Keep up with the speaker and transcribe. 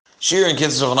Shir and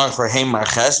Kids for Heimar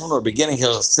Cheshvan. We're beginning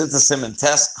Hilchos Tzitzis and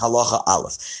Test Halacha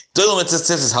Aleph. Mitzvah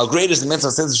Tzitzis. How great is the mitzvah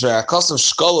Tzitzis? Akasav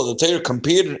Shkola. The Torah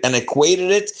compared and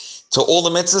equated it to all the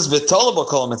mitzvahs. V'tolaba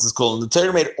kol mitzvahs kol. The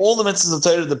Torah made all the mitzvahs of the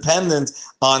Torah dependent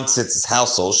on Tzitzis. How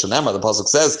so? Shenema. The pasuk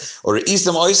says, "Or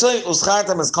isam oisay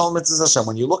uschartam es kol mitzvahs Hashem."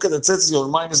 When you look at the Tzitzis, you'll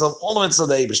remind yourself all the mitzvahs of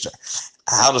the Eibishter.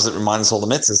 How does it remind us all the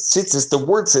mitzvahs? Tzitzis, the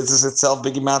word tzitzis itself,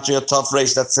 big gematria, tough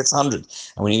resh, that's 600.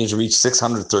 And we need to reach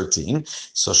 613.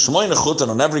 So shmoyne chutan,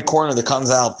 on every corner that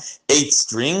comes out 8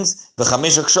 strings, the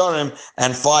chamish aksharim,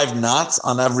 and 5 knots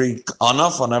on every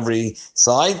anaf, on every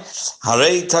side.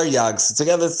 Harei taryag. So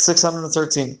together it's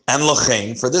 613. And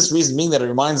lochein, for this reason, meaning that it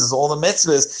reminds us all the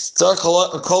mitzvahs, tzar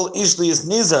kol ishli is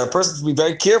nizar. A person should be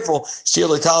very careful. Shir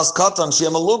talis katan, shir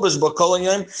malubish, but kol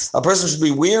yom. A person should be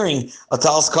wearing a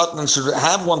talis katan and should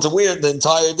have one to wear the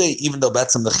entire day, even though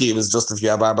betzim the chiv is just if you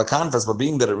have arba kanfas, but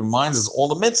being that it reminds us all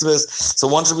the mitzvahs, so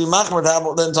one should be machmer to have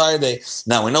the entire day.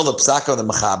 Now we know the psaka of the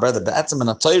mechaber, the betzim and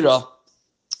the Torah,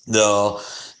 the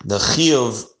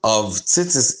chiv of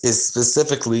tzitzis is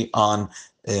specifically on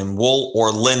wool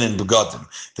or linen begadim.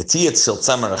 The tiyat shel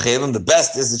tzemer achelim. The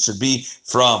best is it should be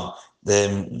from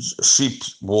sheep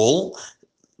wool,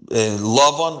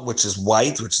 lavan, which is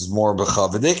white, which is more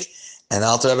bechavadik. And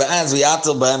Alter Rebbe adds,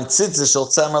 "V'yatel b'hem tzitzis shel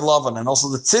tzemer lavan," and also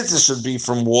the tzitzis should be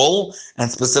from wool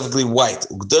and specifically white.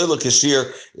 Ugdola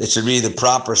kashir, it should be the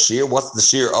proper shear. What's the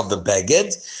shear of the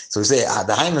beged? So we say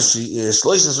the hainu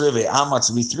shloishes rivei amma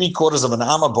to be 3/4 of an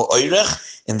amma ba'oirech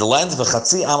in the length of a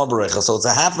chatzi amma b'recha. So it's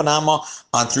a half an amma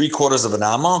on 3/4 of an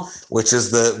amma, which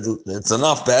is it's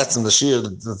enough. Be'etzim and the shear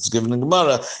that's given in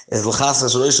Gemara is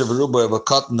l'chasas roisha v'ruba of a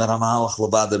cotton that hamalach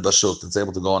lebaded b'shuk. It's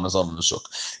able to go on its own in the shuk.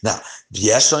 Now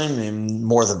yeshaim.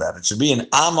 More than that, it should be an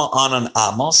amma on an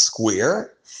amma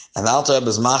square, and the Alter Rebbe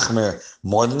is machmer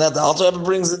more than that. The Alter Rebbe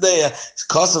brings the day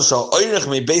kasav shal oirich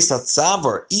me based at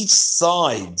tzavar, each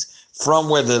side from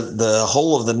where the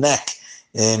whole of the neck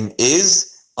is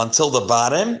until the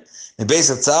bottom, and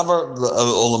based at tzavar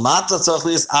olamata tzarich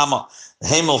is amma.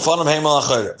 Hemel fanam hemel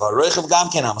acher. Varoichav gam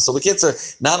ken amma. So the kids are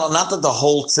not that the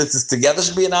whole tzitzis together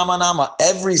should be an amma and amma.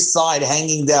 Every side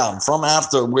hanging down from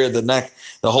after where the neck,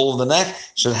 the whole of the neck,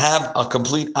 should have a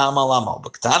complete amma lama.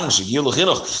 But when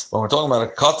we're talking about a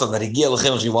katan that higia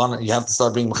l'chinuch, you have to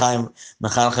start being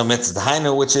mechanech mitzvah. The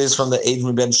hainu, which is from the age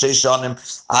ben sheish shanim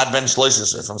ad ben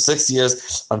shloishes, from 6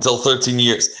 years until 13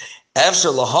 years.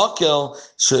 Efshar lahakel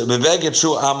beveged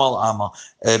shu amal amma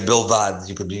bilvad.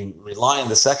 You could be relying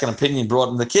the second opinion brought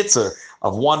in the kitzer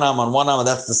of one amma.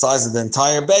 That's the size of the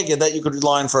entire beged that you could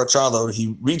rely on for a child. Though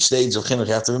he reached the age of chinuch,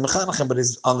 you have to be mechanechim, but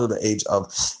he's under the age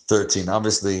of 13.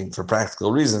 Obviously, for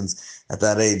practical reasons, at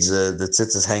that age, the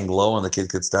tzitzis hang low and the kid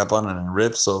could step on it and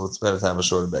rip, so it's better to have a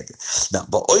shorter beged. Now,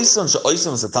 but oisim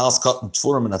is a talis cotton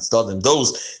tfurim and atzadim,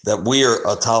 those that wear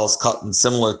a talis cotton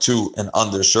similar to an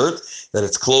undershirt, that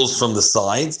it's closed from the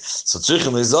sides. So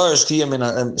tzrichim lezar shtiyam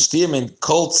in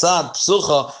kol tzad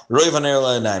psucha roivan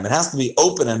erla. It has to be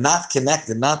open and not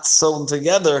connected, not sewn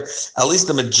together, at least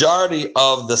the majority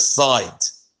of the side.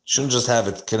 Shouldn't just have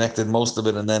it connected, most of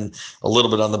it, and then a little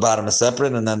bit on the bottom is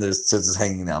separate, and then there's tzitzis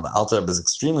hanging down. The Alter Rebbe is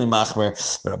extremely machmer.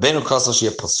 But Rabbeinu Kasal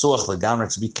sheyeh pasuach legamre,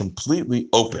 to be completely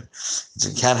open. So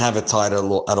you can't have it tied at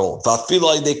all.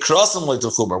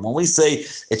 When we say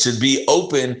it should be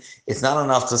open, it's not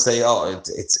enough to say,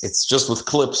 it's just with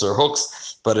clips or hooks,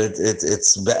 but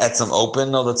it's be'etzem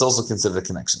open. No, that's also considered a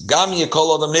connection. Gam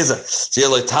yekol adam nizar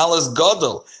sheyeh talis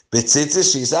gadol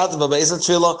b'tzitzis sheisat v'beis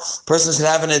tefillah. Person should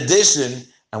have an addition.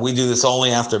 And we do this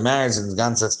only after marriage, and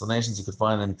Gans explanations you could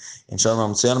find in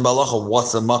Shalom Tzion Balacha.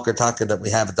 What's the makar taka that we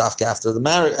have at dafka after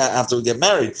we get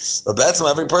married? But betzim,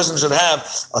 every person should have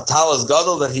a talis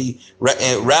gadol that he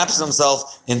wraps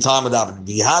himself in time with davening.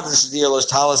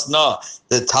 Talis na,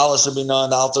 the talis should be na,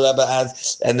 and the Alter Rebbe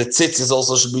adds, and the tzitzis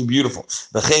also should be beautiful.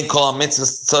 All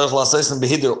mitzvahs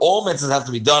have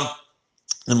to be done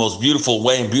in the most beautiful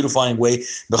way and beautifying way. In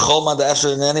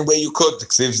any way you could.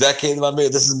 This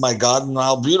is my God, and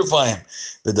I'll beautify him.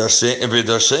 We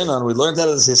learned that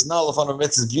as hisna lefanav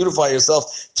mitzvahs, beautify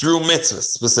yourself through mitzvahs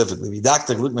specifically. One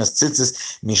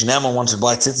should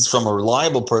buy tzitzis from a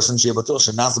reliable person,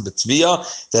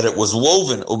 that it was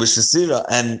woven,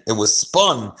 and it was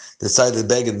spun, the side of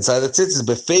the beged, inside the tzitzis,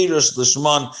 befeirush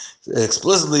l'shman,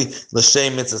 explicitly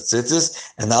l'shem mitzvah tzitzis.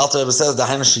 And the Alter Rebbe says,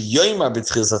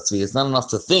 it's not enough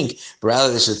to think, but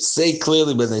rather they should say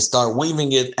clearly when they start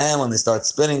weaving it and when they start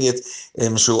spinning it.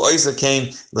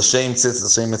 L'shem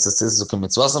tzitzis. Should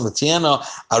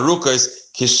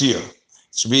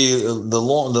be the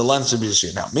length should be the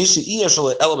shear. Now, the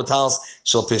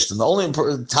only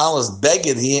talis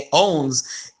beged he owns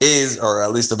is, or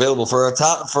at least available for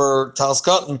talis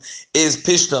cotton, is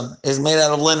pishtam, is made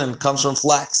out of linen, comes from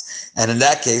flax. And in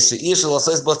that case, you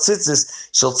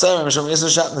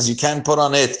can put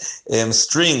on it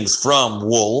strings from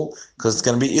wool, because it's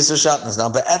going to be Isser Shatnez. Now,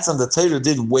 Be'etzem, the Torah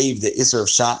did waive the Isser of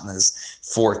Shatnez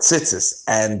for Tzitzis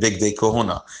and Big Day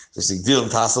Kohuna. So Sigdilim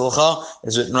Tasalcha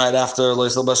is written right after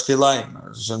Loisel Bashkilayim,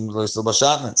 or Loisel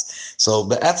Bashatnez. So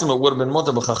Be'etzem, it would have been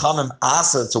mutter, but Chachamim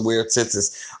asa to wear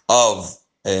Tzitzis of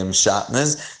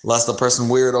Shatnez, lest the person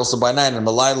wear it also by night. And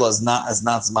Malayla is not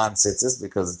Zman Tzitzis,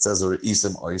 because it says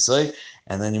Isim Oisoi.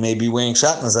 And then you may be wearing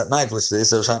shatnez at night, which the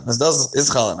Isser of Shatnez does is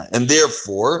chal at night. And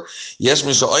therefore, yesh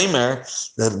misha oimer,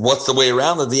 that what's the way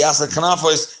around it? The yasa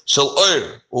kanafois shel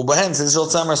oir ubahen shel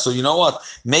tzamer. So you know what?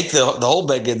 Make the whole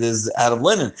beged is out of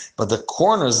linen, but the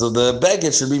corners of the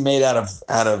beged should be made out of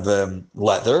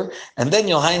leather, and then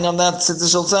you'll hang on that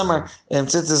tzitzis shel tzamer and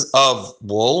tzitzis of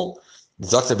wool.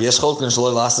 Because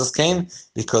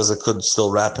it could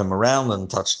still wrap him around and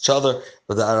touch each other,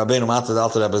 but the Rabbeinu Matar, the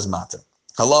Alter Rebbe is Matar.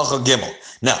 Halacha Gimel.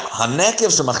 Now,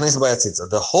 hanekev shemachnis b'yatzitza,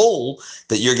 the hole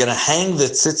that you're going to hang the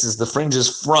tzitzis, the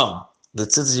fringes from, the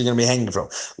tzitzis you're going to be hanging from.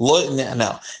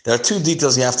 Now, there are two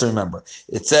details you have to remember.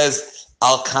 It says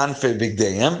al kanfe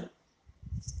bigdayim,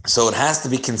 so it has to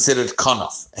be considered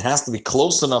kanaf. It has to be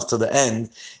close enough to the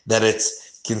end that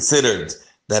it's considered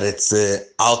that it's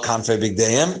al kanfe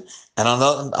bigdayim, and on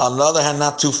the other hand,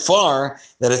 not too far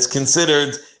that it's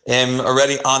considered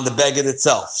already on the beged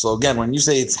itself. So again, when you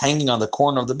say it's hanging on the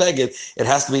corner of the beged, it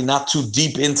has to be not too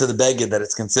deep into the beged that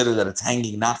it's considered that it's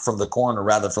hanging not from the corner,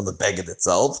 rather from the beged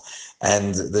itself.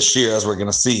 And the shear, as we're going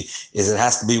to see, is it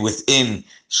has to be within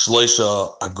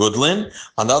shloisha agudlin.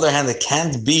 On the other hand, it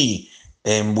can't be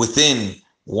within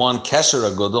one kesher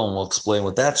agudl, and we'll explain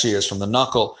what that shear is, from the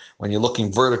knuckle, when you're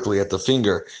looking vertically at the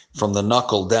finger, from the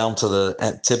knuckle down to the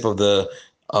tip of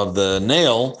the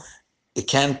nail. It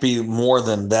can't be more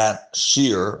than that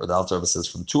shear, or the Alter Rebbe says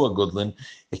from 2 agudlin.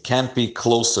 It can't be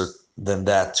closer than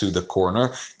that to the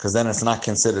corner, because then it's not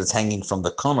considered it's hanging from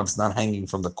the corner. It's not hanging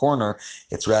from the corner.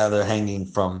 It's rather hanging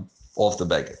from off the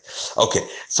beged. Okay,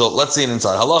 so let's see it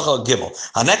inside. Halacha Gimel.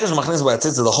 Hanekesh machnis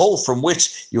b'yatzitza, the hole from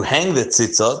which you hang the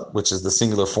tzitza, which is the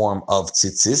singular form of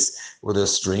tzitzis, with a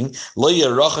string. Lo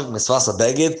yerachak misvas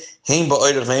beged, heim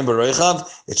ba'oirech heim ba'roichav.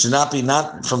 It should not be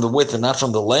not from the width and not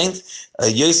from the length.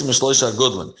 Yosim mishloisha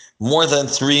gudlin, more than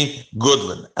 3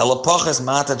 gudlin. Elapachas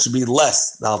matat should be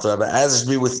less, the Alter Rebbe, as it should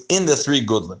be within the 3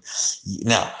 gudlin.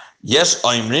 Now, yesh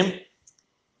oimrim.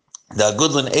 The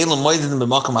agudlin elam moedin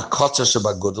b'makam hakotzer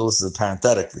shebagudel. This is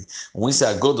parenthetically. When we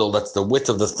say agudel, that's the width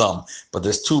of the thumb. But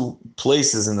there's 2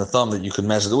 places in the thumb that you can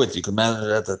measure the width. You can measure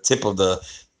it at the tip of the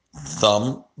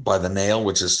thumb by the nail,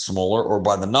 which is smaller, or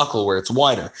by the knuckle where it's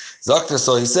wider. Zakter,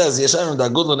 so he says, we're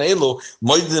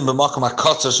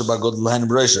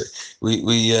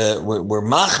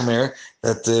machmer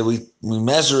that we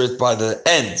measure it by the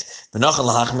end. To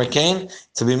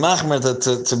be machmer,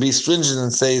 to be stringent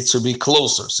and say it should be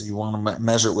closer. So you want to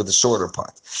measure it with the shorter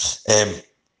part.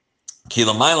 The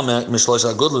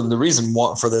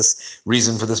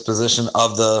reason for this position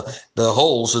of the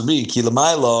hole should be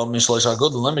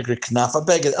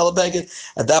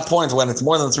at that point, when it's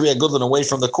more than 3 agudlin away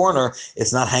from the corner,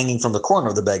 it's not hanging from the corner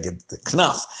of the beged, the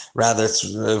knaf, rather it's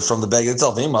from the beged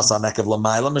itself.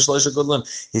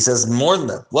 He says more than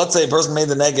that. Let's say a person made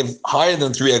the negev higher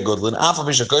than 3 agudlin.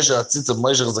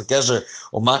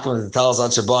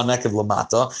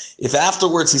 If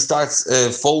afterwards he starts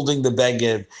folding the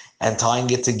beged and tying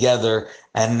it together,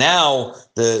 and now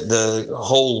the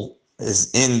hole is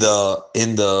in the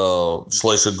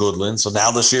shloisha gudlin, so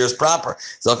now the shear is proper.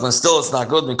 Zakman, still it's not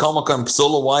good.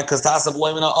 Why? Because tasav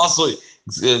loimina asui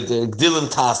gdilim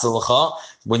tasalacha.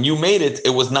 When you made it,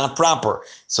 it was not proper.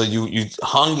 So you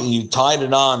tied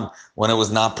it on when it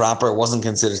was not proper. It wasn't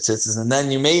considered tzitzis, and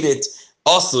then you made it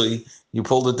asui. You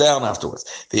pulled it down afterwards.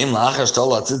 That the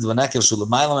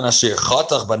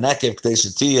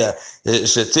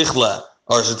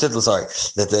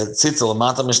tzitza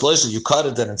l'mata mishloisha, you cut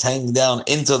it and it's hanging down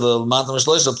into the l'mata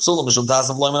mishloisha psula mishum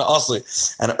tasav loimen asli.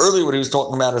 And earlier what he was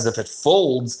talking about is if it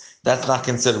folds, that's not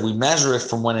considered. We measure it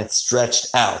from when it's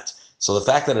stretched out. So the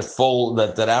fact that it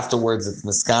that afterwards it's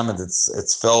miskamed,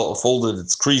 it's folded,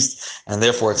 it's creased, and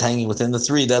therefore it's hanging within the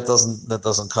 3, that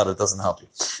doesn't cut it, doesn't help you.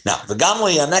 Now the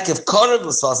gamli yanekev karev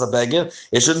l'svasa beged,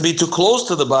 it shouldn't be too close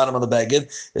to the bottom of the beged.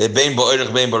 Bein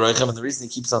ba'orech bein ba'roichav, and the reason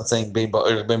he keeps on saying bein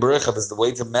ba'orech bein ba'roichav is the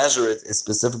way to measure it is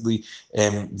specifically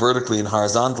vertically and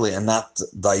horizontally, and not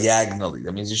diagonally.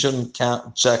 That means you shouldn't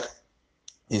check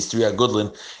these 3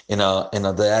 agudlin in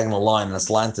a diagonal line, in a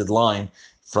slanted line,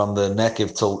 from the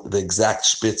nekev to the exact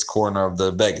spitz corner of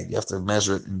the beged. You have to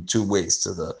measure it in two ways,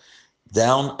 to the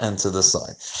down and to the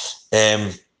side.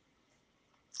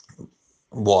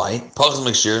 Why?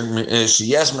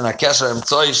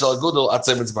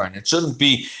 It shouldn't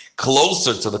be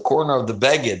closer to the corner of the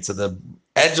beged, to the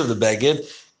edge of the beged,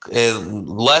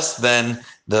 less than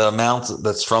the amount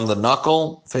that's from the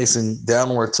knuckle facing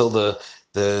downward till the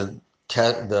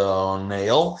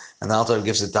nail, and the Alter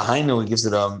gives it He gives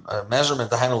it a measurement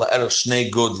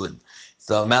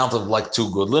the amount of like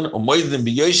 2 gudlin.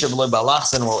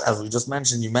 As we just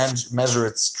mentioned, you measure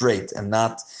it straight and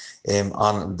not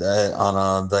on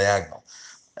a diagonal.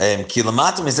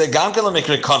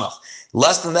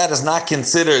 Less than that is not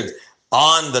considered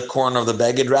on the corner of the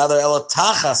beged, rather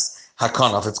elatachas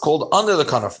hakanaf. It's called under the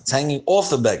kanaf. It's hanging off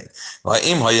the beged.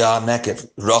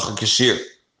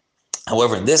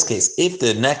 However, in this case, if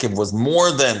the nekev was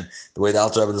more than the way the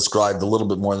Alter Rebbe described, a little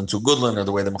bit more than 2 gudlin, or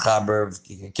the way the mechaber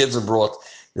kids are brought,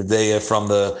 the day from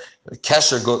the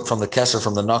kesher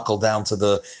from the knuckle down to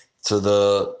the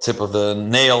tip of the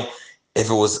nail, if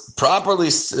it was properly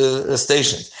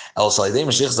stationed, after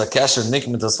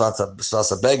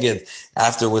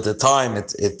with the time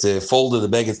it folded, the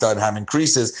beged started having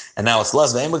creases, and now it's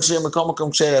less. As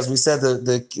we said,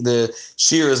 the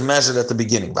shear is measured at the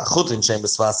beginning.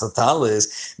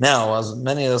 Now, as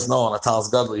many of us know, on a talis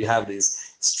gadol you have these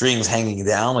strings hanging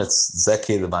down. It's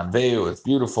zeke the banveu. It's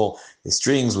beautiful. The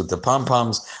strings with the pom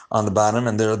poms on the bottom,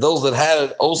 and there are those that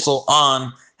have it also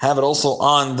on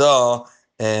the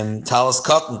talis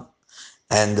cotton.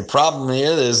 And the problem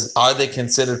here is, are they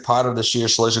considered part of the shear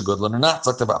shloisha gudlin or not?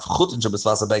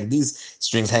 These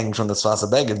strings hanging from the svasa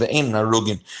beged, the ein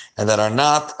arugin, and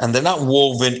they're not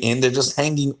woven in, they're just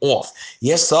hanging off.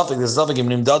 Yes, suffix, there's suffix,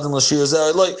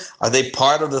 are they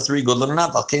part of the 3 gudlin or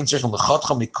not? Being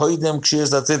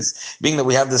that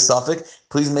we have this suffix,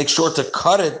 please make sure to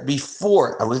cut it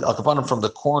before, at least from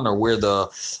the corner where the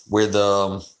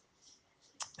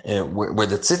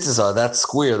tzitzis are, that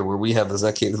square where we have the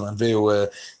zakeh lanveu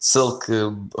silk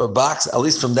box, at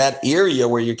least from that area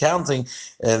where you're counting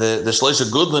the shloisha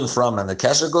gudlin from and the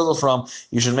kesher gudlin from,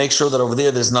 you should make sure that over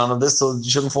there's none of this, so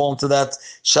you shouldn't fall into that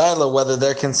shaila whether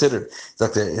they're considered.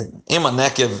 Ima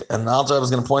nekev, and the Alter Rebbe is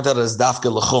going to point out as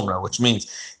dafke lechumra, which means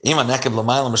ima nekev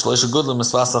l'maylam shloisha gudlin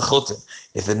misvasa chutim.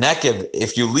 If the nekev,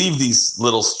 if you leave these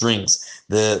little strings,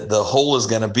 the hole is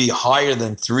going to be higher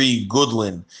than 3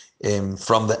 gudlin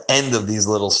from the end of these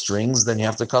little strings, then you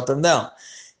have to cut them down.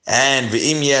 And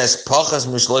v'im yes pachas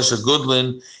mishloisha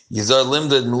gudlin yizar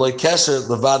limded m'loy kesher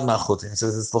levad machutin. It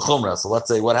says it's l'chumra. So let's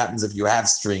say, what happens if you have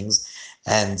strings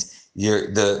and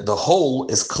the hole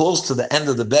is close to the end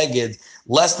of the beged,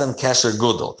 less than kesher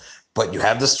gudel, but you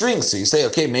have the strings. So you say,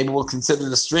 okay, maybe we'll consider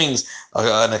the strings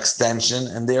an extension,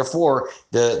 and therefore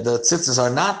the tzitzis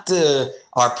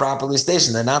are properly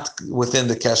stationed. They're not within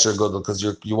the kesher gudel, because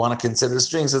you want to consider the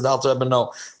strings. As the Alter Rebbe,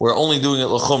 no, we're only doing it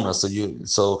l'chumra.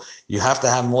 So you have to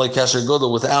have molei kesher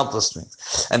gudel without the strings.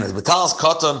 And the v'talas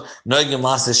katan noigim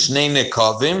lase shnei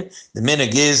nekavim. The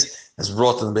minig is, as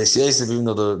brought in the Beis Yosef, even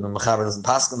though the mechaber doesn't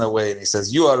pass in that way, and he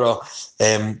says you are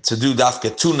to do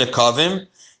dafke 2 nekavim,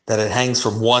 that it hangs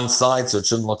from one side, so it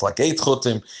shouldn't look like 8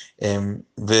 chutim. And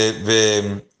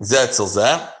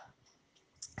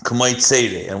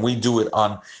we do it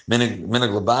on minig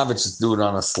Lubavitch, just do it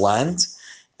on a slant,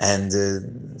 and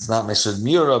it's not Meshud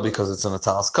Mura because it's on a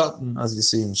talis cotton, as you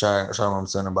see in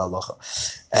Sharm and Balacha.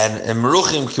 And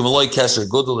Meruchim Kimaloi Kesher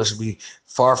Gudel, they should be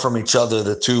far from each other,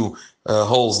 the 2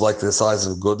 holes like the size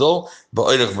of Gudel.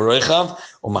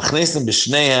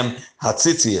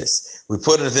 We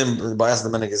put it in by us the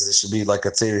minhag, it should be like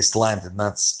a tzeri slanted,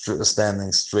 not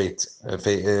standing straight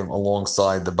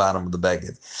alongside the bottom of the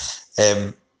beged.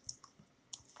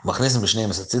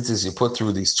 You put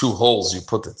through these 2 holes, you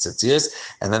put the tzitzis,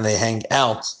 and then they hang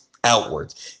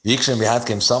outward. And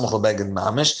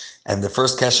the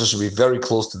first kesher should be very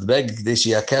close to the beged.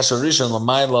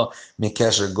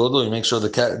 You make sure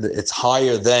it's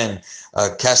higher than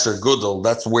kesher gudel.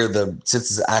 That's where the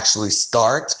tzitzis actually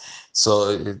start. So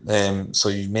you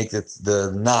make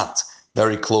the knot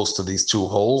very close to these 2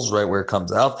 holes, right where it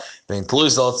comes out. And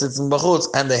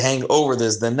they hang over.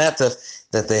 There's the netef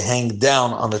that they hang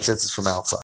down on the tzitzis from outside.